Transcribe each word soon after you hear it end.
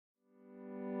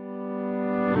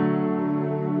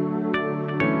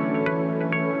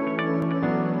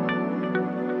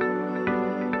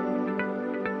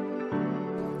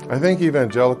I think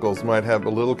evangelicals might have a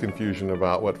little confusion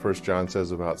about what 1 John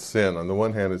says about sin. On the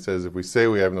one hand, it says if we say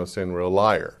we have no sin, we're a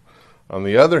liar. On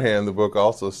the other hand, the book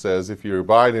also says if you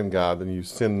abide in God, then you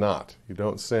sin not. You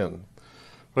don't sin.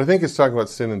 But I think it's talking about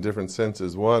sin in different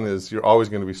senses. One is you're always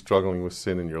going to be struggling with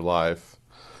sin in your life.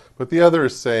 But the other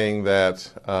is saying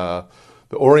that the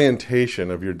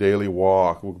orientation of your daily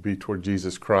walk will be toward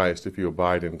Jesus Christ if you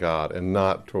abide in God and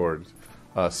not toward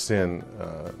sin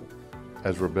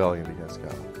as rebellion against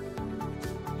God.